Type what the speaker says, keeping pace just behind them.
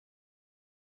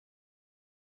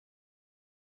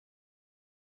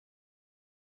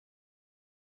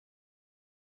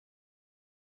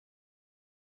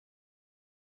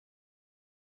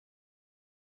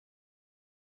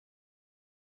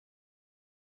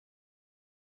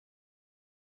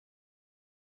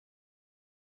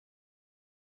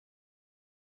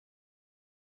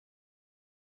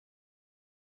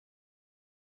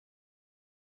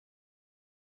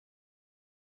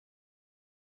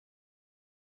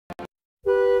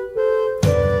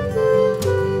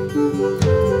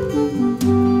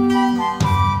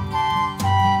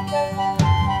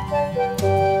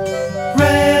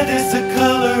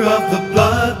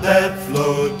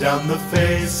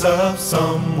face of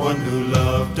someone who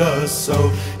loved us so.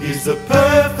 He's the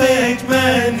perfect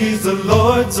man, he's the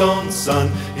Lord's own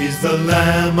Son. He's the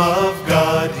Lamb of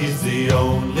God, he's the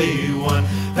only one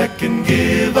that can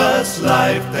give us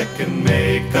life, that can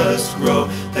make us grow,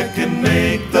 that can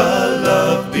make the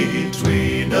love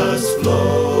between us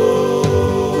flow.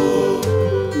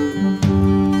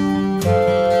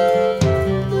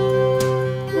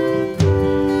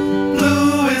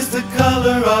 Blue is the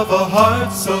color of a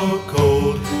heart so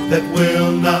cold that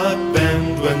will not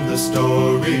bend when the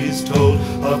story's told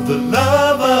of the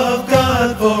love of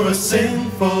God for a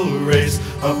sinful race,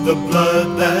 of the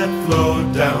blood that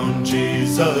flowed down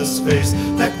Jesus' face,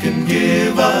 that can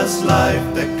give us life,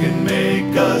 that can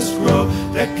make us grow,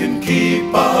 that can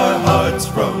keep our hearts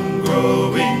from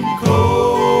growing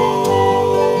cold.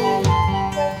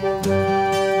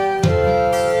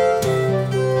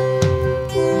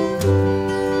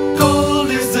 Gold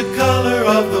is the color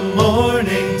of the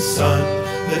morning sun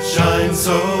that shines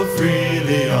so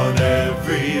freely on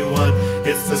everyone.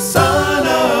 It's the sun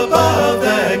above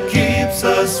that keeps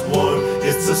us warm.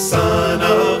 It's the sun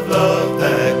of love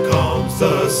that calms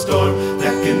the storm,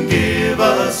 that can give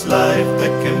us life,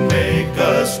 that can make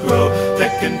us grow,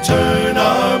 that can turn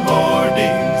our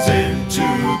mornings into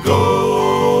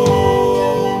gold.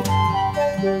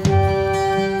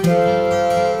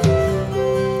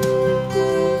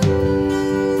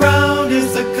 Brown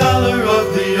is the color of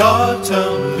the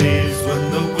autumn leaves when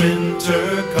the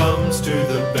winter comes to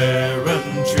the barren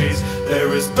trees.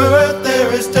 There is birth,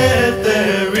 there is death,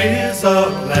 there is a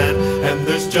plan, and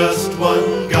there's just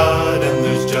one God and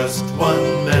there's just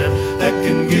one man that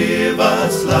can give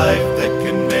us life, that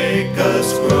can make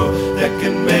us grow, that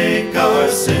can make our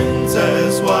sins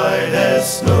as white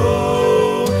as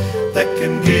snow, that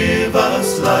can give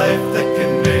us life, that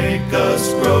can make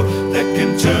us grow, that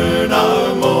can turn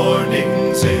our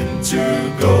mornings into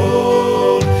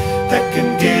gold, that can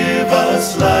give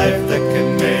us life, that can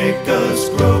make us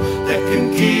grow, that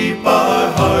can keep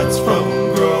our hearts from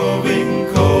growing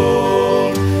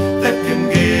cold, that can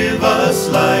give us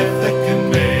life, that can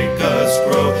make us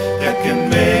grow, that can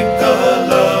make the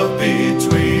love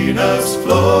between us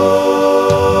flow.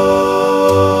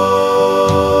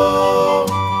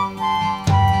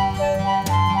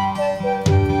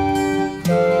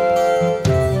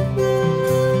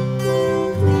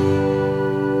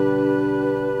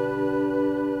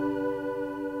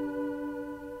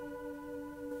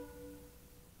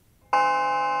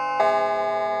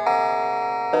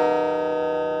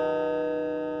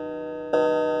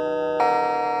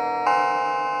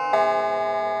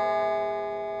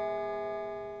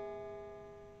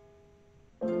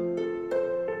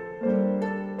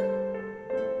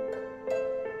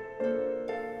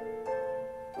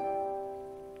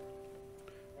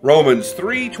 Romans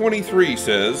 3:23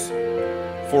 says,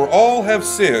 "For all have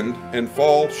sinned and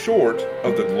fall short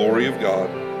of the glory of God."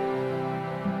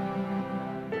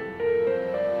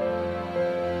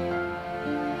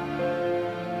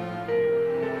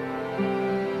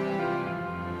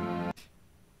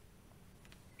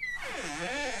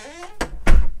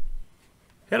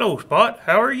 Hello, Spot.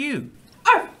 How are you?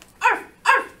 Arf, arf,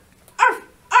 arf, arf,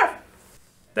 arf.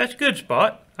 That's good,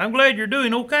 Spot. I'm glad you're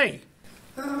doing okay.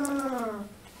 Arf,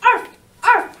 arf,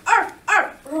 arf,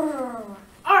 arf,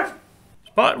 arf.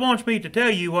 Spot wants me to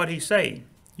tell you what he's saying.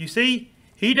 You see,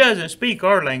 he doesn't speak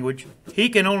our language. He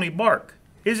can only bark.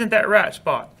 Isn't that right,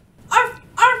 Spot? Arf,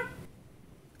 arf.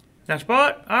 Now,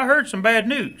 Spot, I heard some bad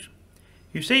news.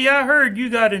 You see, I heard you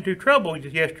got into trouble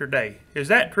yesterday. Is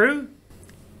that true?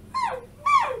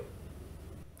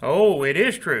 Oh, it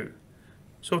is true.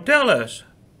 So tell us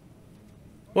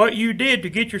what you did to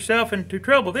get yourself into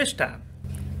trouble this time.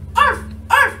 Arf,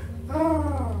 arf.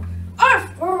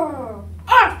 Arf, arf,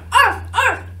 arf,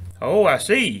 arf. Oh, I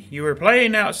see. You were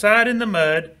playing outside in the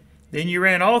mud, then you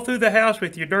ran all through the house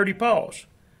with your dirty paws.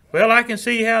 Well, I can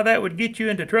see how that would get you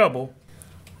into trouble.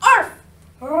 Arf,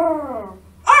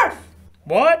 arf,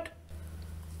 What?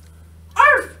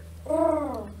 arf,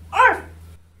 arf.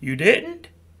 You didn't?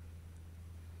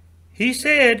 He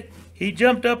said he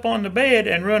jumped up on the bed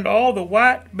and ruined all the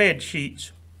white bed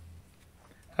sheets.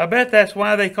 I bet that's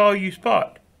why they call you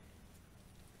Spot.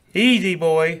 Easy,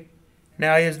 boy.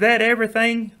 Now, is that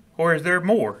everything, or is there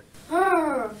more?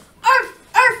 Arf, arf,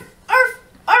 arf,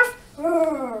 arf,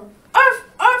 arf,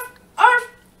 arf,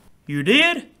 arf. You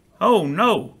did? Oh,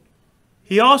 no.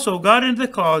 He also got into the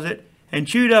closet and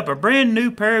chewed up a brand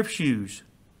new pair of shoes.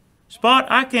 Spot,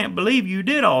 I can't believe you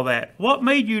did all that. What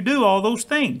made you do all those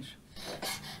things?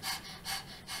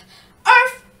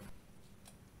 Arf,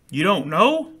 You don't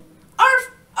know?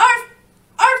 arf, arf,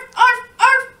 arf, arf,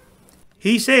 arf.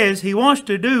 He says he wants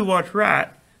to do what's right,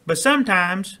 but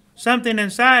sometimes something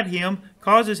inside him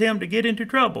causes him to get into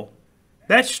trouble.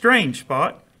 That's strange,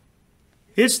 Spot.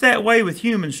 It's that way with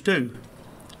humans too.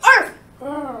 Arf!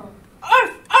 Arf!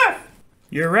 Arf!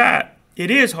 You're right.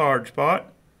 It is hard,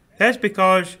 Spot. That's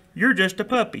because you're just a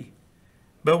puppy.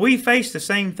 But we face the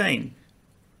same thing.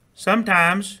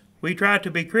 Sometimes we try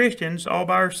to be Christians all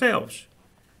by ourselves.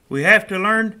 We have to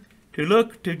learn to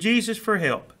look to Jesus for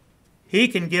help. He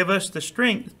can give us the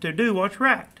strength to do what's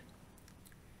right.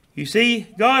 You see,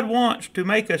 God wants to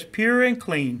make us pure and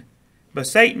clean, but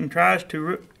Satan tries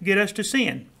to get us to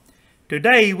sin.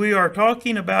 Today we are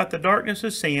talking about the darkness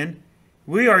of sin.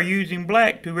 We are using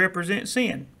black to represent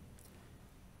sin.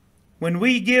 When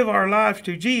we give our lives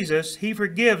to Jesus, He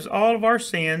forgives all of our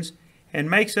sins and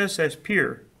makes us as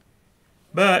pure.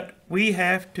 But we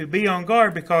have to be on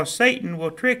guard because Satan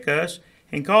will trick us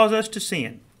and cause us to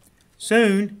sin.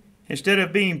 Soon, instead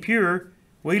of being pure,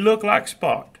 we look like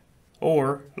Spot,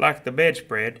 or like the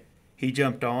bedspread he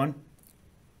jumped on,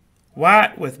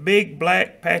 white with big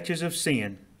black patches of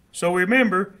sin. So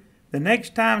remember, the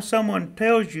next time someone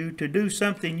tells you to do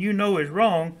something you know is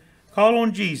wrong, call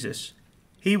on Jesus.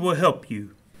 He will help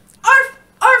you. Arf!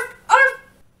 Arf! Arf!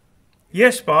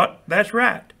 Yes, Spot, that's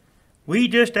right. We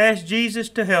just ask Jesus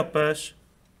to help us,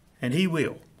 and He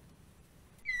will.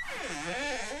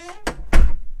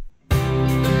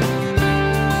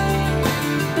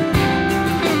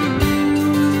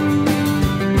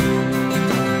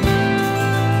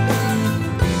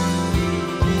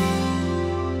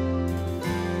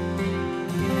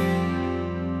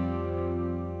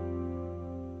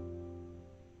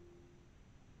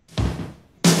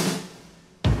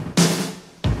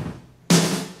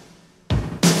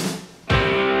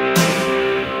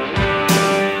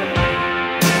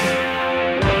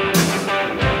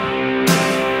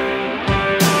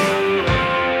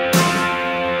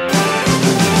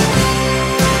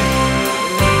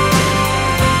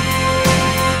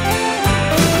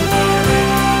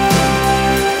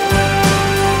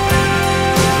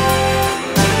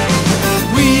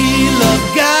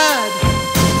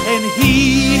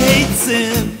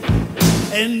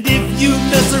 And if you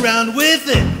mess around with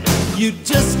it, you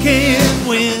just can't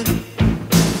win.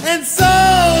 And so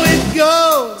it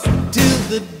goes till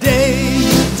the day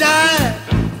you die.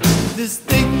 This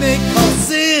thing they call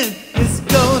sin is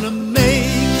gonna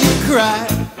make you cry.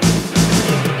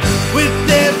 With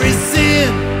every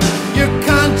sin, your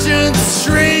conscience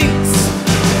shrinks.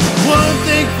 One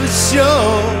thing for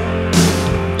sure,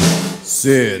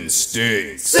 sin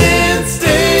stinks. Sin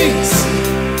stinks.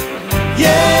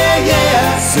 Yeah,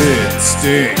 yeah. Sin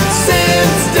stinks. Sin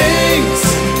stinks.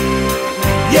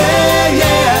 Yeah,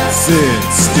 yeah. Sin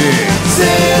stinks.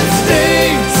 Sin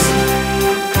stinks.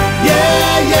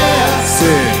 Yeah, yeah.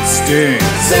 Sin stinks.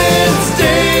 Sin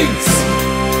stinks.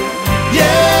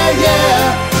 Yeah, yeah.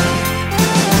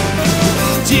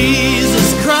 Jesus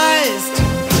Christ,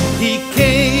 He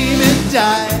came and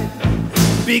died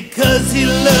because He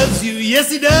loves you. Yes,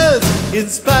 He does, in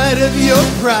spite of your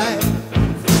pride.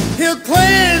 He'll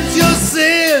cleanse your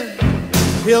sin,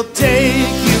 He'll take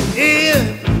you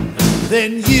in,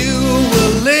 then you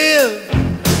will live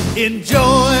in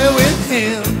joy with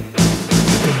Him.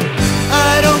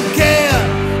 I don't care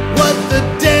what the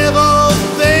devil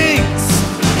thinks,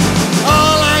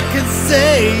 all I can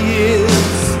say is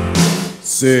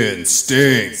sin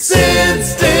stinks. Sin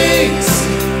stinks.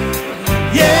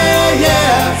 Yeah,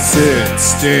 yeah. Sin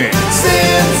stinks.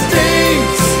 Sin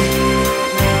stinks.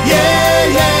 Yeah,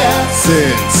 yeah.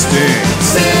 Sin stinks.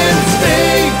 Sin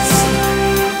stinks.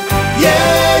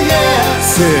 Yeah, yeah.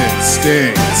 Sin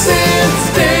stinks. Sin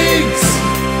stinks.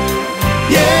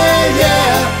 Yeah,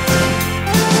 yeah.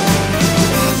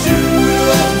 Shoot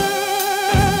up.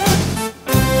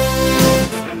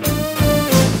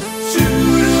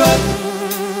 Shoot up.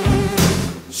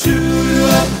 Shoot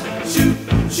up. Shoot,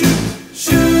 shoot,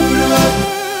 shoot up.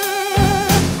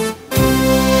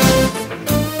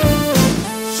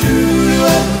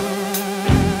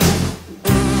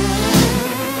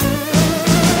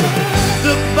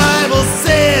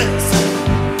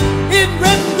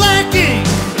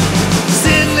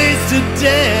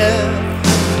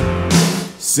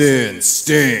 Sin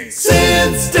stinks.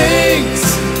 Sin stinks.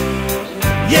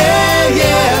 Yeah,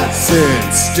 yeah.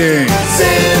 Sin stinks.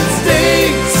 Sin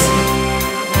stinks.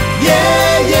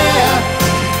 Yeah, yeah.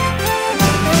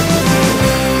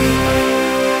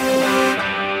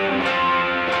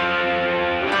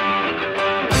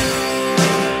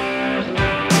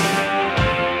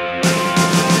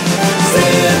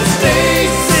 Sin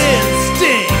stinks. Sin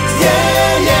stinks.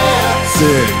 Yeah, yeah.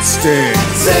 Sin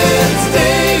stinks. Sin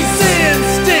stinks.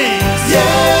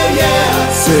 Yeah, yeah.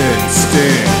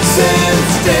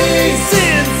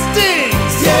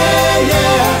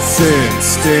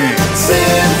 stinks.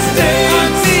 Sin stinks.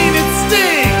 I mean it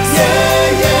stinks.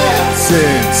 Yeah, yeah.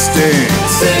 Sin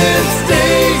stinks. Sin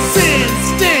stinks. Sin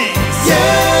stinks.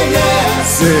 Yeah, yeah.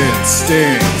 Sin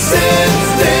stinks. Sin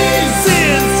stinks.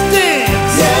 Sin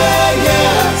stinks. Yeah,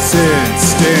 yeah. Sin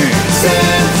stinks.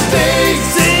 Sin stinks.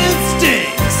 Sin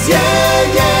stinks.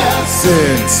 Yeah, yeah.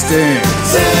 Sin stinks.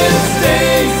 Sin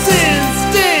stinks. Sin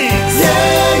stinks.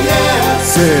 Yeah, yeah.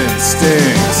 Sin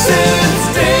stinks. Sin